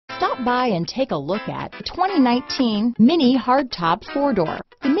Stop by and take a look at the 2019 Mini Hardtop 4-Door.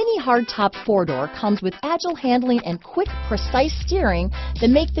 The Mini Hardtop 4-Door comes with agile handling and quick, precise steering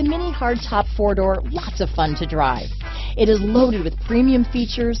that make the Mini Hardtop 4-Door lots of fun to drive. It is loaded with premium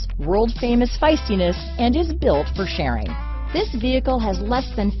features, world-famous feistiness, and is built for sharing. This vehicle has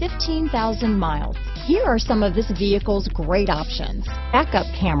less than 15,000 miles. Here are some of this vehicle's great options: backup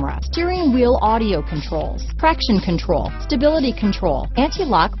camera, steering wheel audio controls, traction control, stability control,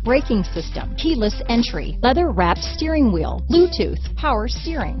 anti-lock braking system, keyless entry, leather-wrapped steering wheel, Bluetooth, power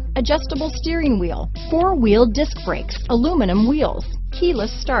steering, adjustable steering wheel, 4-wheel disc brakes, aluminum wheels,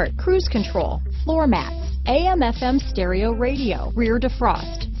 keyless start, cruise control, floor mats, AM/FM stereo radio, rear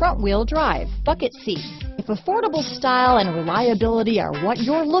defrost, front-wheel drive, bucket seats. If affordable style and reliability are what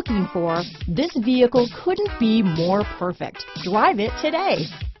you're looking for, this vehicle couldn't be more perfect. Drive it today.